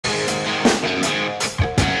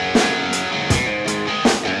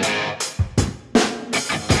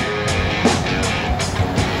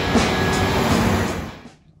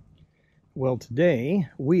Well, today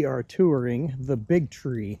we are touring the Big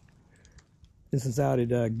Tree. This is out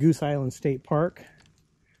at Goose Island State Park,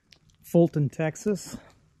 Fulton, Texas.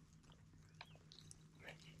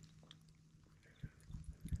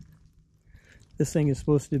 This thing is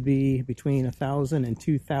supposed to be between 1,000 and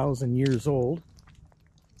 2,000 years old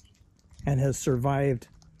and has survived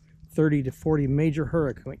 30 to 40 major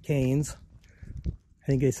hurricanes. I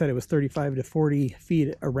think they said it was 35 to 40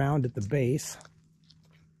 feet around at the base.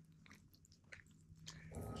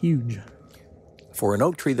 Huge. For an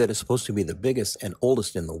oak tree that is supposed to be the biggest and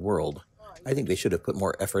oldest in the world, I think they should have put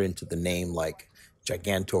more effort into the name like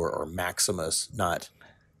Gigantor or Maximus, not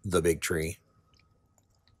the Big Tree.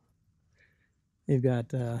 They've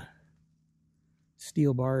got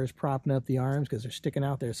steel bars propping up the arms because they're sticking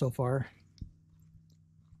out there so far.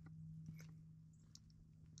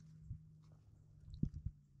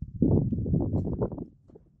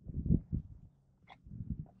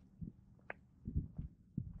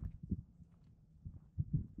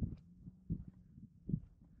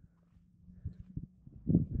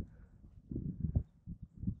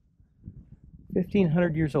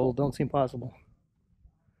 $1,500 years old, don't seem possible.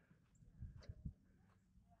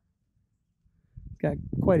 Got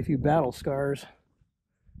quite a few battle scars,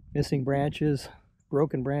 missing branches,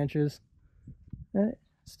 broken branches.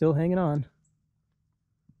 Still hanging on.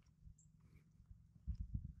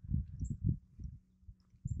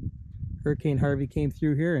 Hurricane Harvey came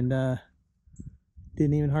through here and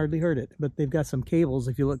didn't even hardly hurt it. But they've got some cables.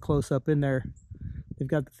 If you look close up in there, they've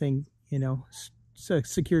got the thing, you know,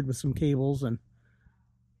 secured with some cables and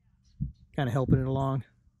kind of helping it along.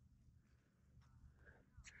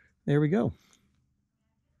 There we go.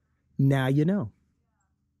 Now you know.